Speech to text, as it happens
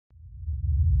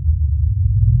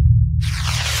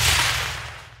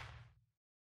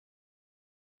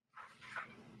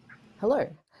Hello,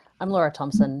 I'm Laura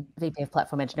Thomson, VP of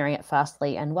Platform Engineering at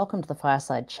Fastly, and welcome to the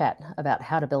fireside chat about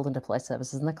how to build and deploy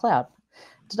services in the cloud.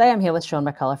 Today I'm here with Sean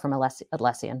McCullough from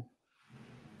Atlassian.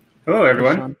 Hello,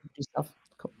 everyone. Sean, yourself.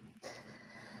 Cool.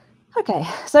 Okay,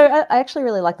 so I actually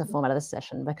really like the format of this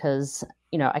session because,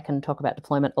 I can talk about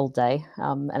deployment all day,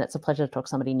 and it's a pleasure to talk to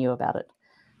somebody new about it.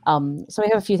 So we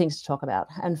have a few things to talk about.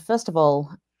 And first of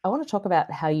all, I want to talk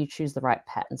about how you choose the right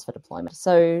patterns for deployment.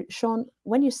 So, Sean,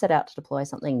 when you set out to deploy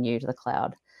something new to the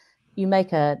cloud, you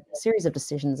make a series of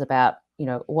decisions about,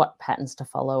 what patterns to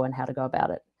follow and how to go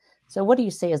about it. So what do you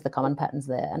see as the common patterns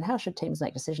there, and how should teams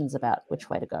make decisions about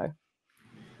which way to go?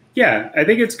 Yeah, I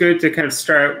think it's good to kind of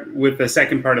start with the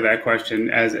second part of that question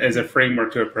as a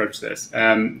framework to approach this.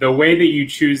 The way that you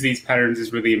choose these patterns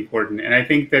is really important. And I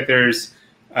think that there's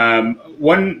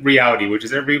one reality, which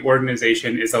is every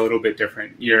organization is a little bit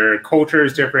different. Your culture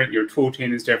is different, your tool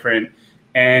chain is different.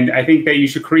 And I think that you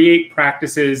should create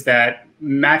practices that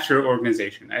match your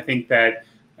organization. I think that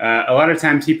a lot of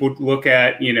times people look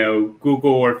at,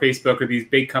 Google or Facebook or these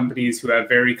big companies who have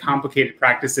very complicated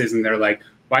practices, and they're like,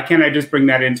 why can't I just bring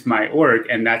that into my org?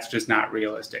 And that's just not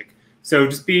realistic. So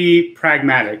just be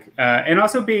pragmatic and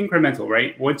also be incremental,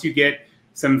 right? Once you get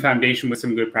some foundation with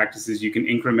some good practices, you can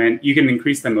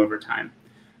increase them over time.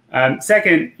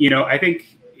 Second, I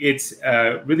think it's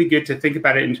really good to think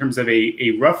about it in terms of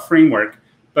a rough framework,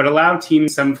 but allow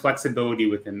teams some flexibility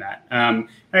within that. And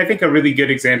I think a really good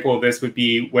example of this would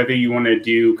be whether you want to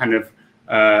do kind of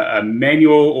a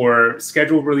manual or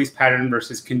scheduled release pattern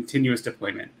versus continuous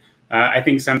deployment. I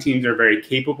think some teams are very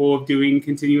capable of doing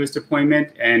continuous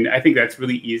deployment, and I think that's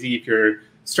really easy if you're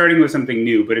starting with something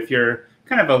new. But if you're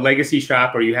kind of a legacy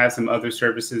shop or you have some other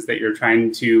services that you're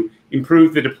trying to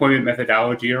improve the deployment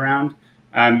methodology around,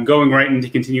 going right into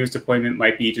continuous deployment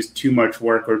might be just too much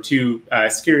work or too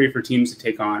scary for teams to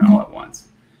take on all at once.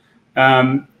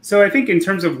 So I think in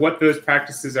terms of what those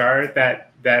practices are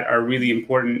that are really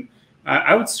important,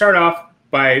 I would start off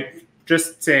by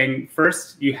just saying,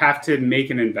 first, you have to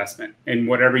make an investment in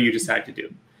whatever you decide to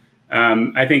do.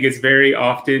 I think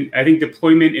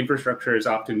deployment infrastructure is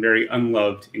often very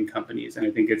unloved in companies. And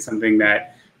I think it's something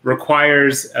that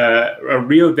requires a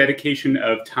real dedication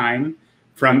of time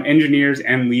from engineers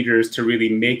and leaders to really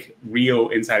make real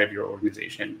inside of your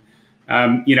organization.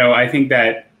 I think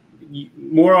that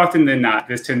more often than not,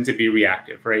 this tends to be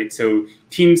reactive, right? So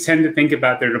teams tend to think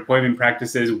about their deployment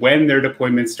practices when their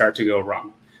deployments start to go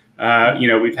wrong.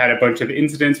 We've had a bunch of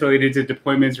incidents related to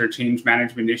deployments or change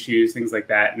management issues, things like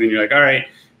that. And then you're like, all right,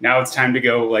 now it's time to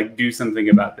go do something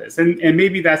about this. And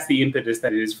maybe that's the impetus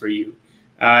that it is for you.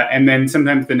 And then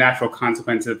sometimes the natural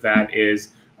consequence of that is,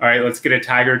 all right, let's get a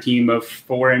tiger team of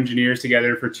 4 engineers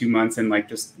together for 2 months and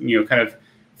kind of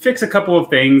fix a couple of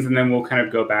things, and then we'll kind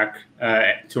of go back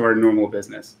to our normal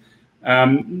business.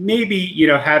 Maybe,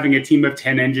 having a team of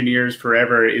 10 engineers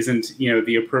forever isn't,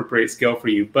 the appropriate skill for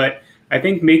you. But I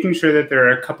think making sure that there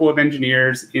are a couple of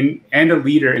engineers and a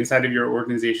leader inside of your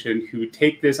organization who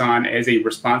take this on as a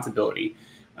responsibility,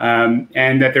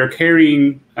 and that they're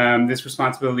carrying this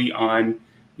responsibility on,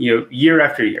 year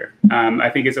after year. I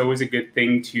think it's always a good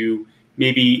thing to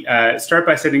maybe start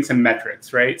by setting some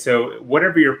metrics, right? So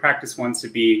whatever your practice wants to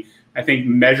be, I think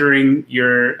measuring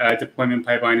your deployment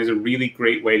pipeline is a really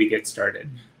great way to get started.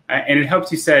 And it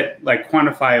helps you set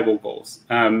quantifiable goals.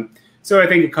 So I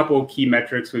think a couple of key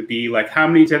metrics would be how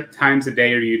many times a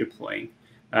day are you deploying?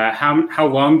 How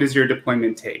long does your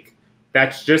deployment take?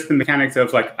 That's just the mechanics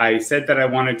of I said that I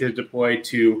wanted to deploy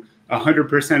to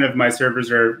 100% of my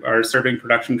servers are serving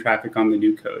production traffic on the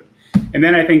new code. And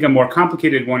then I think a more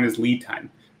complicated one is lead time.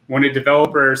 When a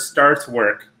developer starts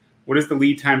work, what is the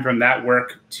lead time from that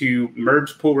work to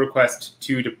merge pull request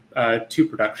to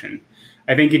production?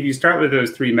 I think if you start with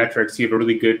those 3 metrics, you have a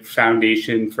really good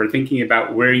foundation for thinking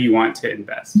about where you want to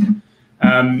invest.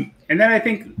 And then I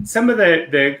think some of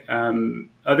the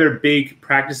other big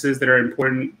practices that are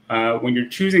important when you're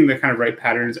choosing the kind of right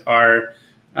patterns are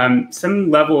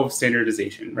some level of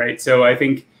standardization, right? So I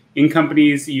think in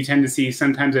companies, you tend to see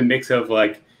sometimes a mix of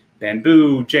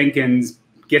Bamboo, Jenkins,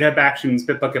 GitHub Actions,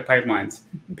 Bitbucket pipelines.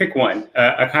 Pick one.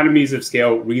 Economies of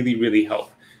scale really, really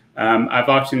help. I've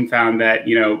often found that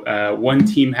one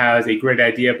team has a great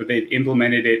idea, but they've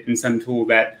implemented it in some tool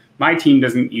that my team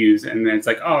doesn't use, and then it's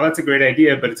oh, that's a great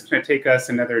idea, but it's going to take us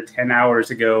another 10 hours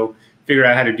to go figure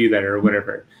out how to do that or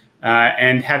whatever.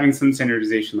 And having some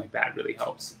standardization like that really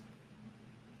helps.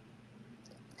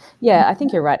 Yeah, I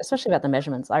think you're right, especially about the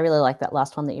measurements. I really like that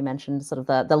last one that you mentioned, sort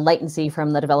of the latency from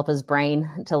the developer's brain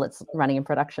until it's running in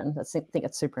production. I think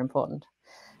it's super important.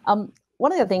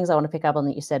 One of the things I want to pick up on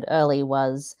that you said early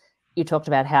was you talked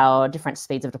about how different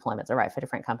speeds of deployments are right for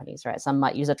different companies, right? Some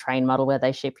might use a train model where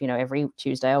they ship, every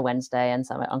Tuesday or Wednesday, and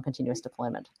some are on continuous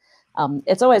deployment.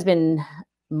 It's always been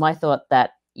my thought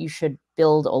that you should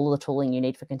build all the tooling you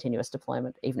need for continuous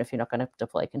deployment, even if you're not going to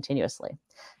deploy continuously.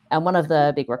 And one of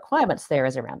the big requirements there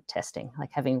is around testing,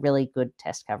 like having really good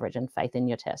test coverage and faith in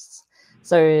your tests.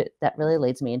 So that really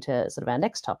leads me into sort of our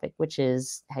next topic, which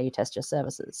is how you test your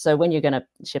services. So when you're going to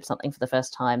ship something for the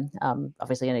first time,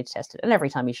 obviously you need to test it. And every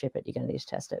time you ship it, you're going to need to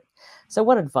test it. So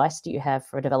what advice do you have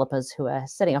for developers who are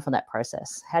setting off on that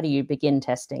process? How do you begin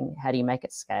testing? How do you make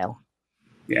it scale?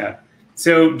 Yeah.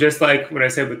 So just like what I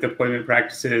said with deployment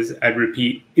practices, I'd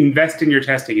repeat, invest in your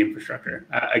testing infrastructure.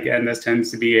 Again, this tends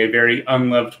to be a very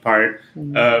unloved part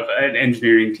of an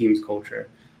engineering team's culture.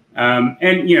 And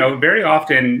very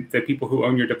often the people who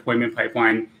own your deployment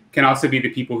pipeline can also be the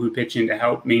people who pitch in to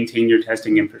help maintain your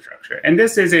testing infrastructure. And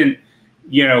this isn't,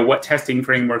 what testing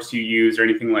frameworks you use or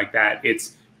anything like that.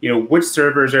 It's, which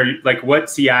servers are, like what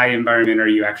CI environment are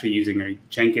you actually using? Are you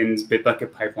Jenkins,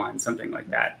 Bitbucket pipeline, something like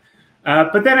that?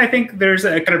 But then I think there's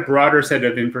a kind of broader set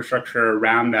of infrastructure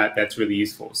around that that's really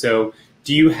useful. So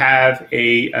do you have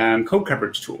a code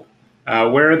coverage tool?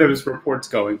 Where are those reports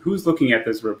going? Who's looking at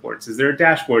those reports? Is there a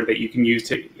dashboard that you can use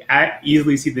to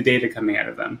easily see the data coming out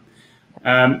of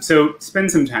them? So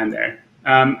spend some time there.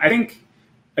 I think,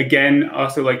 again,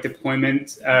 also like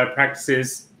deployment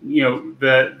practices,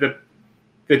 the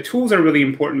tools are really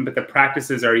important, but the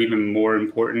practices are even more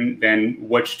important than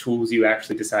which tools you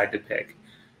actually decide to pick.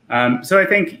 So I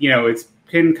think, it's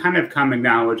been kind of common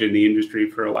knowledge in the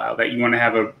industry for a while that you want to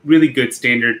have a really good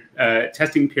standard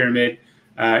testing pyramid.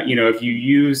 If you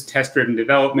use test-driven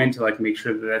development to make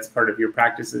sure that that's part of your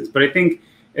practices. But I think,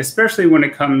 especially when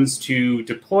it comes to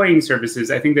deploying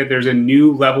services, I think that there's a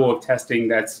new level of testing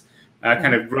that's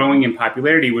kind of growing in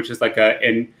popularity, which is like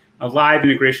a live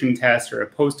integration test or a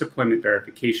post-deployment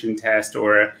verification test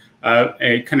or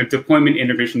a kind of deployment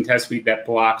integration test suite that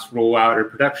blocks rollout or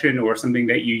production, or something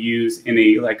that you use in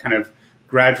a kind of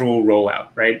gradual rollout,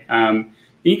 right?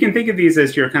 You can think of these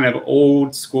as your kind of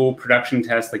old school production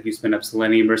tests, like you spin up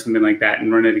Selenium or something like that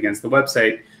and run it against the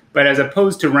website. But as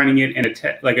opposed to running it in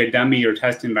a dummy or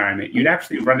test environment, you'd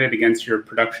actually run it against your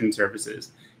production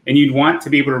services. And you'd want to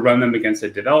be able to run them against a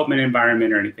development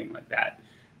environment or anything like that.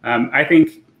 I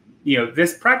think,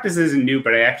 this practice isn't new,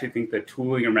 but I actually think the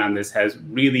tooling around this has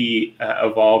really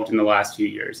evolved in the last few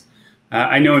years.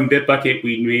 I know in Bitbucket,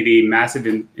 we made a massive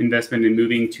investment in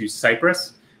moving to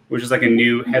Cypress, which is like a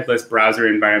new headless browser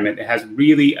environment. It has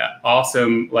really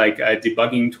awesome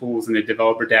debugging tools and a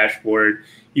developer dashboard.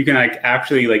 You can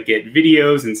actually get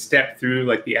videos and step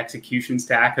through the execution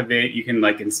stack of it. You can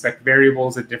inspect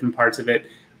variables at different parts of it.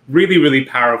 Really, really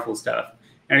powerful stuff.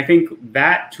 And I think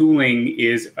that tooling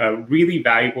is a really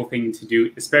valuable thing to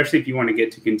do, especially if you want to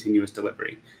get to continuous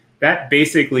delivery. That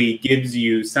basically gives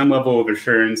you some level of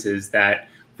assurances that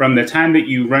from the time that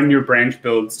you run your branch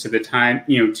builds to the time,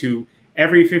 to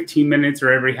every 15 minutes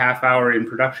or every half hour in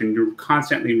production, you're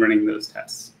constantly running those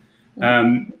tests.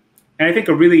 And I think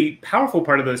a really powerful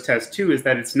part of those tests too is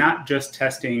that it's not just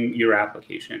testing your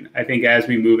application. I think as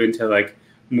we move into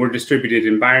more distributed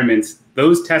environments,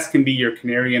 those tests can be your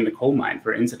canary in the coal mine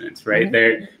for incidents, right?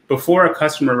 Before a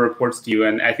customer reports to you,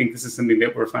 and I think this is something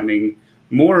that we're finding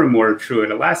more and more true at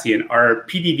Atlassian, our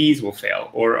PDVs will fail,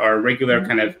 or our regular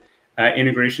kind of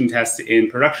integration tests in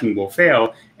production will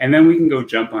fail, and then we can go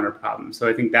jump on a problem. So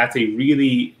I think that's a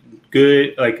really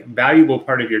good, valuable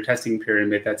part of your testing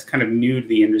pyramid that's kind of new to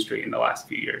the industry in the last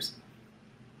few years.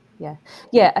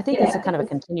 Yeah. I think it's a kind of a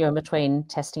continuum between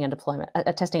testing and deployment,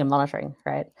 testing and monitoring,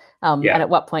 right? And at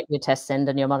what point your tests end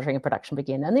and your monitoring and production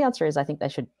begin? And the answer is, I think they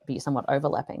should be somewhat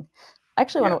overlapping. I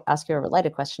actually want to ask you a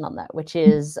related question on that, which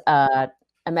is,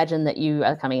 imagine that you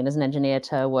are coming in as an engineer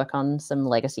to work on some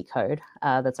legacy code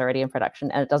that's already in production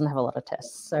and it doesn't have a lot of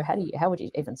tests. So how would you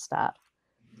even start?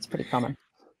 It's pretty common.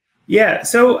 Yeah.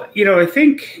 So, I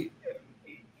think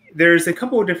there's a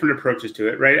couple of different approaches to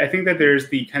it, right? I think that there's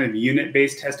the kind of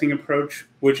unit-based testing approach,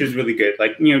 which is really good.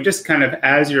 Just kind of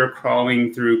as you're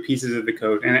crawling through pieces of the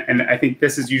code, and I think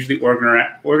this is usually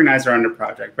organized around a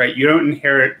project, right? You don't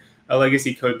inherit a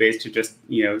legacy code base to just,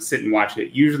 sit and watch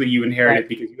it. Usually you inherit it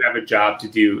because you have a job to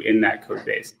do in that code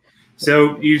base.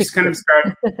 So you just kind of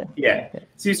start,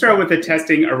 So you start with the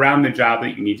testing around the job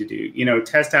that you need to do.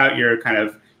 Test out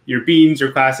your beans,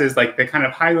 your classes, the kind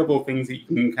of high level things that you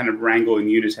can kind of wrangle in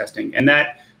unit testing. And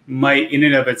that might in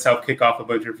and of itself kick off a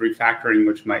bunch of refactoring,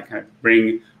 which might kind of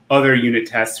bring other unit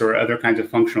tests or other kinds of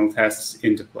functional tests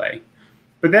into play.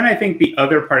 But then I think the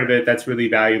other part of it that's really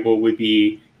valuable would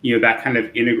be, that kind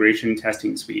of integration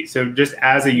testing suite. So just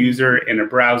as a user in a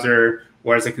browser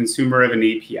or as a consumer of an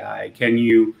API, can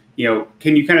you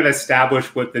kind of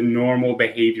establish what the normal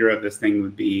behavior of this thing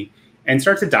would be and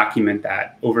start to document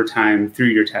that over time through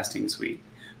your testing suite?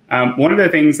 One of the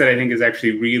things that I think is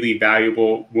actually really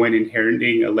valuable when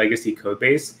inheriting a legacy code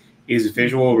base is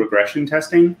visual regression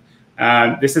testing.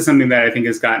 This is something that I think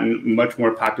has gotten much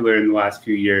more popular in the last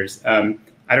few years.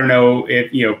 I don't know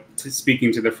if,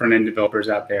 speaking to the front end developers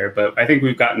out there, but I think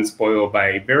we've gotten spoiled by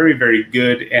a very, very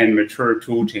good and mature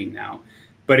tool chain now.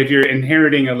 But if you're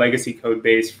inheriting a legacy code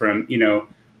base from, 4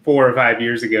 or 5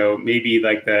 years ago, maybe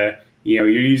like you're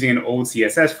using an old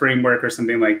CSS framework or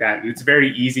something like that, and it's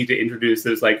very easy to introduce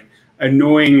those like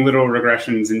annoying little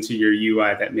regressions into your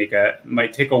UI that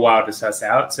might take a while to suss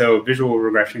out. So visual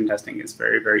regression testing is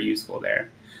very, very useful there.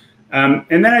 And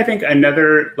then I think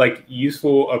another like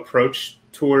useful approach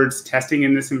towards testing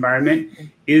in this environment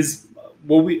is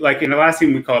what we like in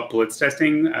Atlassian, we call it blitz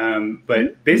testing,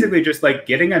 but basically just like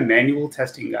getting a manual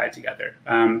testing guide together.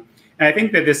 And I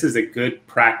think that this is a good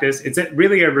practice. It's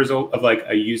really a result of like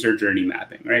a user journey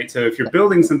mapping, right? So if you're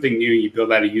building something new, you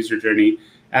build out a user journey.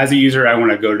 As a user, I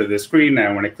want to go to the screen,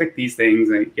 I want to click these things,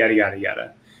 and yada, yada,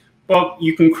 yada. Well,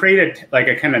 you can create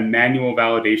a kind of manual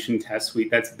validation test suite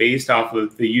that's based off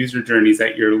of the user journeys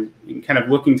that you're kind of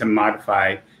looking to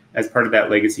modify as part of that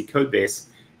legacy code base.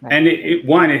 Right. And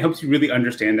it helps you really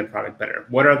understand the product better.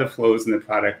 What are the flows in the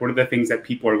product? What are the things that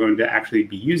people are going to actually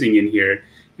be using in here?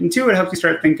 And 2, it helps you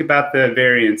start to think about the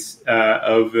variance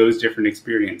of those different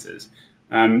experiences.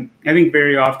 I think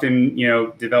very often,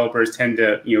 developers tend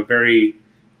to, very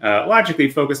logically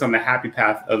focus on the happy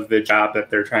path of the job that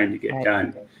they're trying to get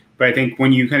done. But I think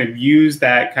when you kind of use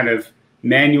that kind of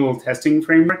manual testing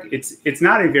framework, it's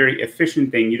not a very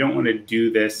efficient thing. You don't want to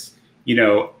do this,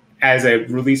 as a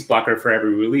release blocker for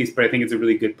every release, but I think it's a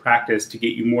really good practice to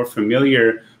get you more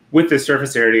familiar with the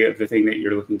surface area of the thing that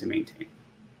you're looking to maintain.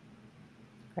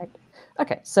 Great.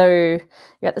 Okay, so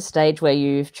you're at the stage where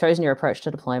you've chosen your approach to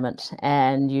deployment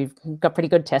and you've got pretty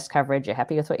good test coverage, you're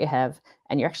happy with what you have,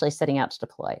 and you're actually setting out to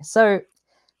deploy. So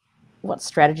what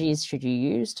strategies should you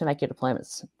use to make your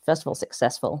deployments, first of all,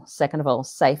 successful, second of all,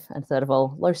 safe, and third of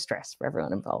all, low stress for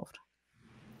everyone involved?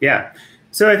 Yeah.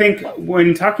 So I think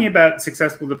when talking about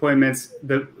successful deployments,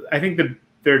 I think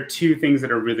there are 2 things that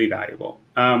are really valuable.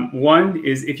 One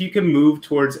is if you can move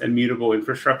towards immutable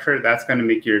infrastructure, that's going to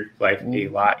make your life a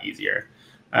lot easier.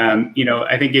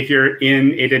 I think if you're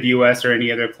in AWS or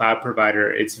any other cloud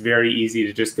provider, it's very easy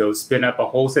to just go spin up a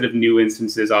whole set of new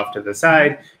instances off to the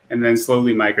side and then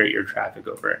slowly migrate your traffic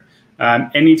over.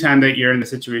 Anytime that you're in the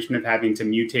situation of having to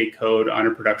mutate code on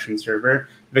a production server,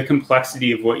 the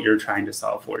complexity of what you're trying to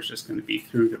solve for is just going to be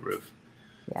through the roof.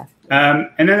 Yeah.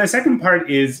 And then the second part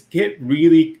is get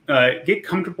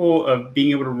comfortable of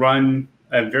being able to run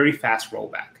a very fast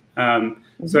rollback.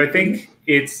 So I think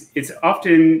it's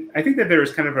often, I think that there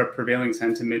is kind of a prevailing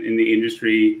sentiment in the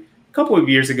industry a couple of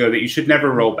years ago that you should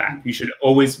never roll back. You should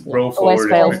always roll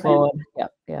forward. Always fail forward.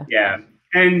 Yeah.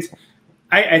 And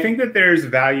I think that there's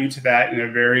value to that in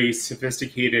a very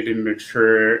sophisticated and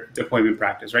mature deployment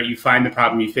practice, right? You find the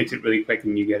problem, you fix it really quick,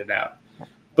 and you get it out.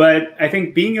 But I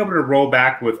think being able to roll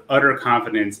back with utter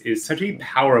confidence is such a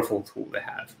powerful tool to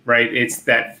have, right? It's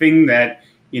that thing that,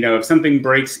 if something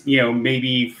breaks,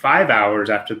 maybe 5 hours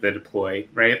after the deploy,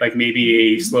 right? Like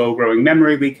maybe a slow growing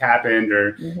memory leak happened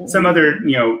or some other,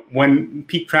 when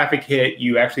peak traffic hit,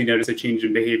 you actually notice a change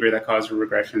in behavior that caused a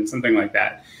regression, something like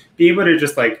that. Be able to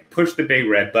just like push the big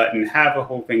red button, have the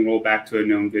whole thing roll back to a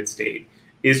known good state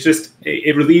is just,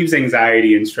 it relieves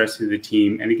anxiety and stress through the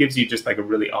team. And it gives you just like a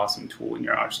really awesome tool in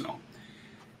your arsenal.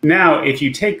 Now, if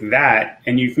you take that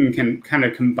and you can kind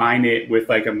of combine it with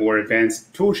like a more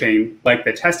advanced tool chain, like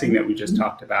the testing that we just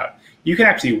talked about, you can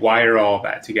actually wire all of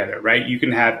that together, right? You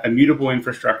can have immutable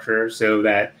infrastructure so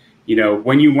that,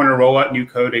 when you want to roll out new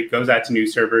code, it goes out to new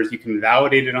servers. You can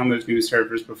validate it on those new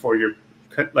servers before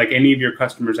any of your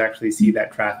customers actually see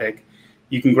that traffic.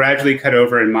 You can gradually cut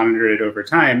over and monitor it over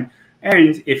time.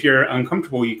 And if you're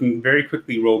uncomfortable, you can very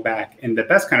quickly roll back. And the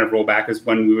best kind of rollback is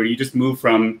one where you just move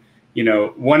from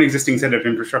one existing set of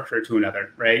infrastructure to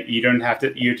another, right? You don't have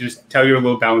to, you just tell your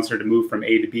load balancer to move from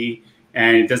A to B,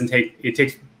 and it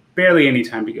takes barely any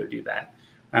time to go do that.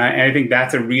 And I think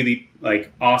that's a really like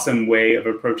awesome way of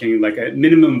approaching like a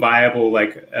minimum viable,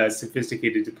 like a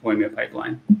sophisticated deployment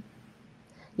pipeline.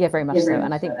 Yeah, very much so.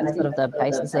 And I think that's sort of the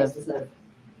basis of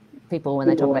people when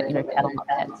they talk about, cattle not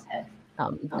pets.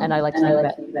 And I like to think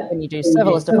about when you do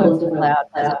serverless deployments to cloud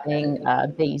as it being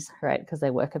bees, right? Because they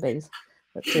worker bees.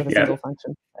 That's sort of a single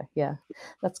function. So, yeah,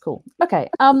 that's cool. Okay.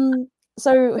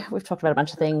 So we've talked about a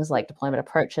bunch of things like deployment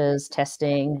approaches,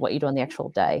 testing, what you do on the actual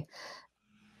day.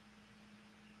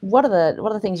 What are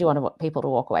the things you want people to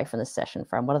walk away from this session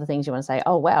from? What are the things you want to say,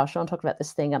 oh, wow, Sean talked about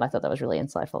this thing and I thought that was really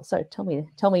insightful. So tell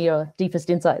me your deepest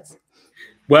insights.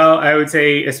 Well, I would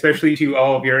say, especially to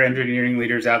all of your engineering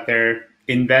leaders out there,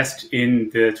 invest in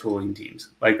the tooling teams.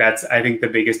 Like that's, I think, the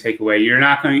biggest takeaway. You're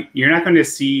not going to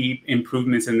see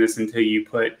improvements in this until you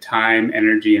put time,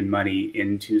 energy, and money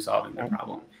into solving the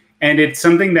problem. And it's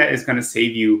something that is going to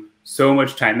save you so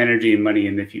much time, energy, and money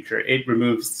in the future. It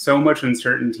removes so much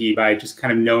uncertainty by just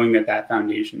kind of knowing that that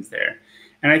foundation's there.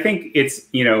 And I think it's,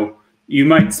 you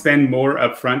might spend more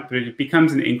upfront, but it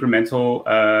becomes an incremental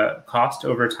cost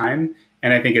over time.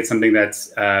 And I think it's something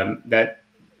that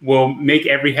will make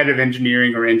every head of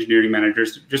engineering or engineering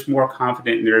managers just more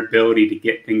confident in their ability to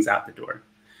get things out the door.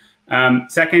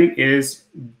 Second is,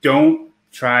 don't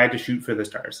try to shoot for the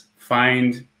stars.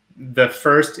 Find the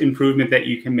first improvement that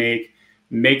you can make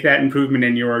that improvement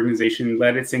in your organization,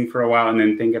 let it sink for a while, and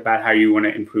then think about how you want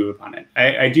to improve upon it.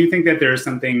 I do think that there is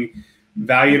something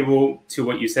valuable to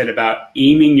what you said about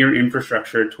aiming your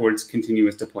infrastructure towards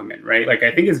continuous deployment, right? Like,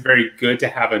 I think it's very good to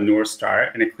have a North Star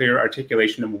and a clear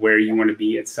articulation of where you want to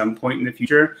be at some point in the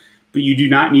future, but you do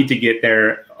not need to get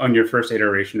there on your first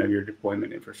iteration of your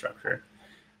deployment infrastructure.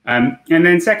 And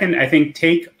then second, I think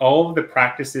take all of the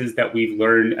practices that we've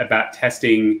learned about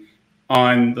testing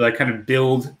on the kind of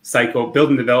build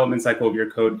and development cycle of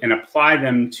your code and apply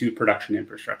them to production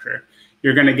infrastructure.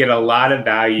 You're going to get a lot of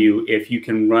value if you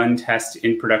can run tests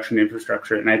in production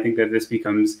infrastructure. And I think that this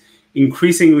becomes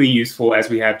increasingly useful as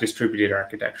we have distributed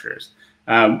architectures.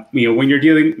 When you're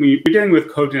dealing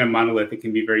with code in a monolith, it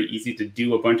can be very easy to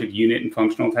do a bunch of unit and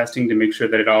functional testing to make sure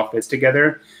that it all fits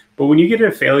together. But when you get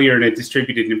a failure in a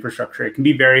distributed infrastructure, it can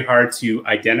be very hard to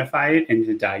identify it and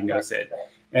to diagnose it.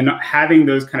 And having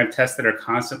those kind of tests that are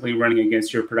constantly running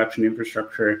against your production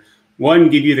infrastructure, one,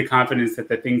 give you the confidence that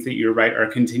the things that you write are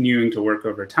continuing to work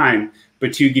over time,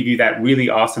 but two, give you that really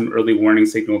awesome early warning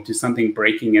signal to something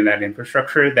breaking in that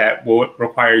infrastructure that will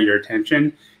require your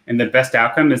attention. And the best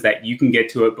outcome is that you can get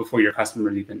to it before your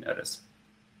customers even notice.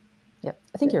 Yep,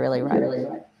 I think you're really right.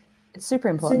 It's super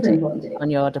important on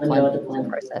your deployment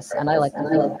process. And I like to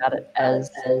think about it as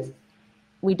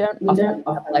we don't often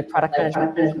apply product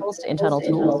management principles to internal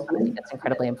tools. I think that's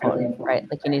incredibly important, right?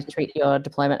 Like, you need to treat your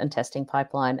deployment and testing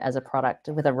pipeline as a product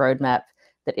with a roadmap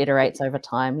that iterates over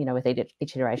time, with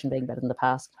each iteration being better than the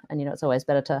past. And, it's always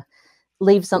better to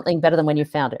leave something better than when you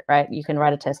found it, right? You can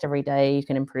write a test every day. You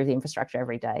can improve the infrastructure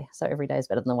every day. So every day is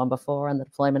better than the one before, and the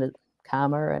deployment is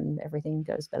calmer and everything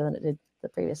goes better than it did the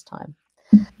previous time.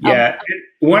 Yeah,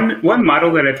 one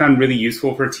model that I found really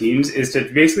useful for teams is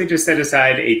to basically just set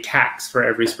aside a tax for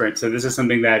every sprint. So this is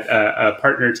something that a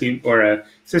partner team or a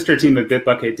sister team of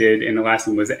Bitbucket did in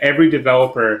Atlassian, was that every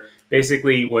developer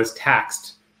basically was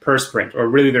taxed per sprint, or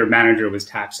really their manager was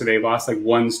taxed. So they lost like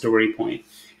one story point.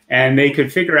 And they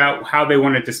could figure out how they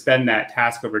wanted to spend that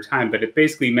task over time. But it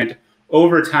basically meant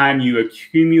over time, you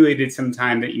accumulated some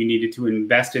time that you needed to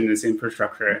invest in this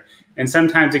infrastructure. And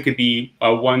sometimes it could be a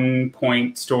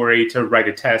 1-point story to write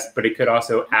a test, but it could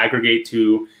also aggregate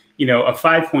to, a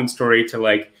 5-point story to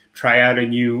like try out a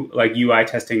new like UI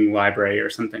testing library or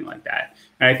something like that.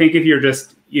 And I think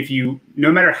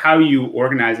no matter how you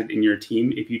organize it in your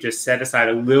team, if you just set aside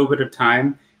a little bit of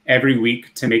time every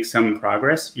week to make some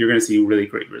progress, you're going to see really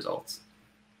great results.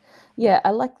 Yeah, I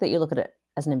like that you look at it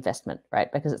as an investment, right?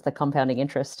 Because it's the compounding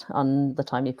interest on the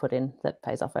time you put in that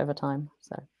pays off over time.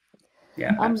 So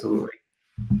yeah, absolutely.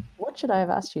 What should I have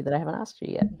asked you that I haven't asked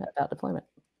you yet about deployment?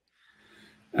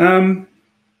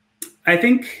 I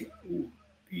think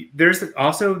this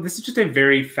is just a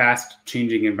very fast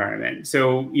changing environment.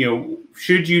 So,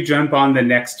 should you jump on the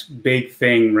next big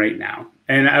thing right now?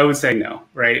 And I would say no,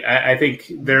 right? I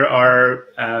think there are,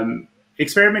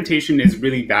 experimentation is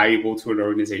really valuable to an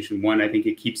organization. One, I think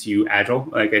it keeps you agile.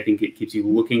 Like, I think it keeps you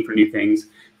looking for new things.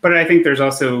 But I think there's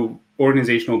also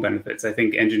organizational benefits. I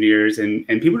think engineers and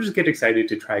people just get excited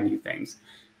to try new things.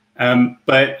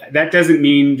 But that doesn't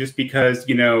mean just because,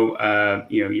 your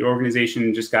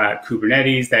organization just got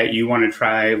Kubernetes that you want to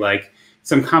try like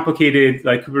some complicated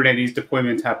like Kubernetes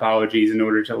deployment topologies in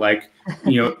order to like,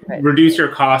 right, reduce your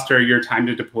cost or your time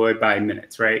to deploy by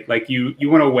minutes, right? Like you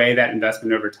want to weigh that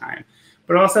investment over time.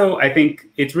 But also, I think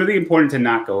it's really important to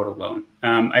not go it alone.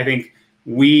 I think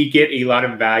we get a lot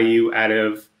of value out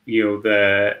of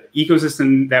the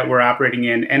ecosystem that we're operating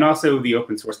in, and also the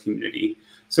open source community.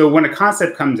 So when a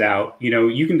concept comes out,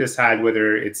 you can decide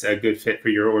whether it's a good fit for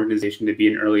your organization to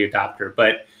be an early adopter,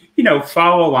 but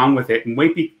follow along with it and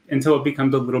wait until it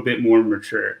becomes a little bit more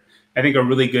mature. I think a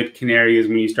really good canary is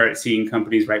when you start seeing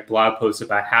companies write blog posts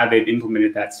about how they've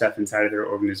implemented that stuff inside of their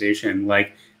organization.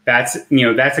 Like that's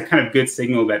a kind of good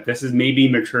signal that this is maybe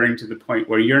maturing to the point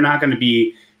where you're not going to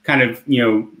be kind of,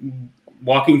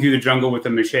 walking through the jungle with a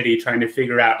machete trying to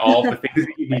figure out all the things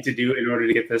that you need to do in order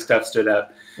to get this stuff stood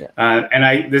up. Yeah.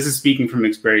 And this is speaking from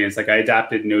experience. Like I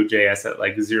adopted Node.js at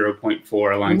like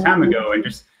 0.4 a long time ago, and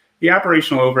just the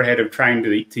operational overhead of trying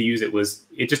to use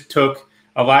it just took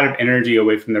a lot of energy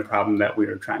away from the problem that we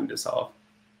were trying to solve.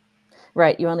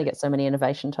 Right. You only get so many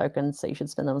innovation tokens, so you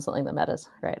should spend them on something that matters.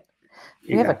 Right.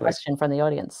 We have a question from the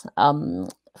audience,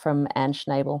 from Anne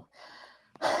Schnabel.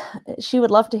 She would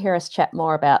love to hear us chat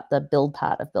more about the build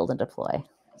part of build and deploy.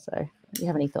 So do you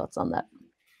have any thoughts on that?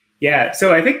 Yeah,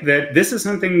 so I think that this is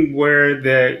something where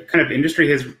the kind of industry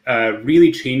has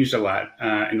really changed a lot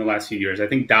in the last few years. I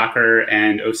think Docker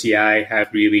and OCI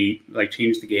have really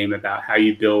changed the game about how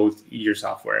you build your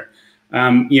software.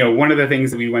 One of the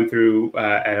things that we went through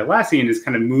at Atlassian is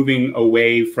kind of moving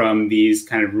away from these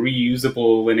kind of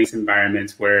reusable Linux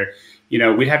environments where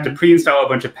we'd have to pre-install a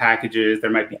bunch of packages. There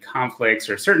might be conflicts,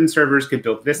 or certain servers could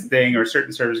build this thing, or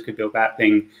certain servers could build that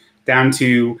thing, down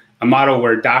to a model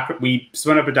where we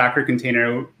spun up a Docker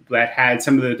container that had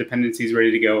some of the dependencies ready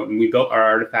to go, and we built our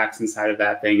artifacts inside of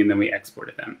that thing, and then we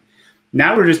exported them.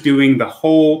 Now we're just doing the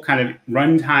whole kind of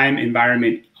runtime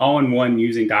environment all in one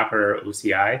using Docker or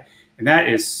OCI, and that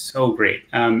is so great.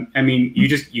 I mean,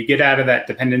 you get out of that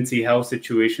dependency hell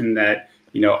situation that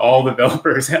all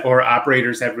developers or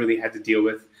operators have really had to deal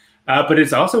with. But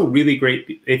it's also really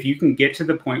great if you can get to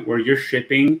the point where you're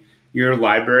shipping your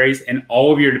libraries and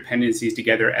all of your dependencies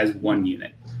together as one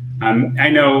unit. I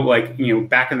know,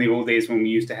 back in the old days when we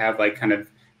used to have kind of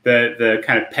the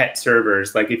kind of pet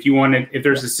servers, if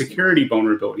there's a security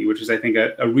vulnerability, which is I think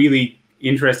a really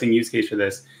interesting use case for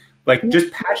this,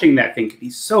 just patching that thing can be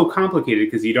so complicated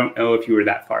because you don't know if you were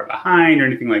that far behind or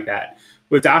anything like that.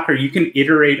 With Docker, you can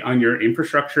iterate on your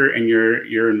infrastructure and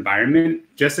your environment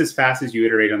just as fast as you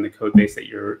iterate on the code base that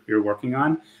you're working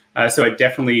on. So I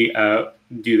definitely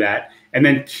do that, and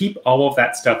then keep all of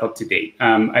that stuff up to date.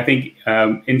 I think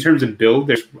in terms of build,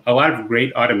 there's a lot of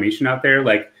great automation out there,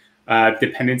 like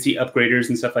dependency upgraders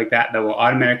and stuff like that will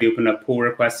automatically open up pull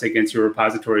requests against your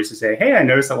repositories to say, hey, I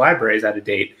noticed the library is out of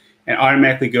date, and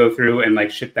automatically go through and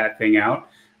ship that thing out.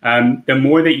 The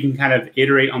more that you can kind of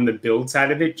iterate on the build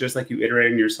side of it, just like you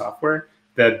iterate in your software,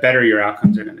 the better your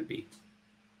outcomes are going to be.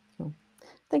 Cool.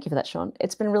 Thank you for that, Sean.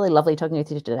 It's been really lovely talking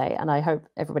with you today, and I hope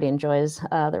everybody enjoys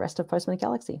the rest of Postman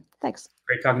Galaxy. Thanks.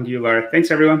 Great talking to you, Laura.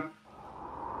 Thanks, everyone.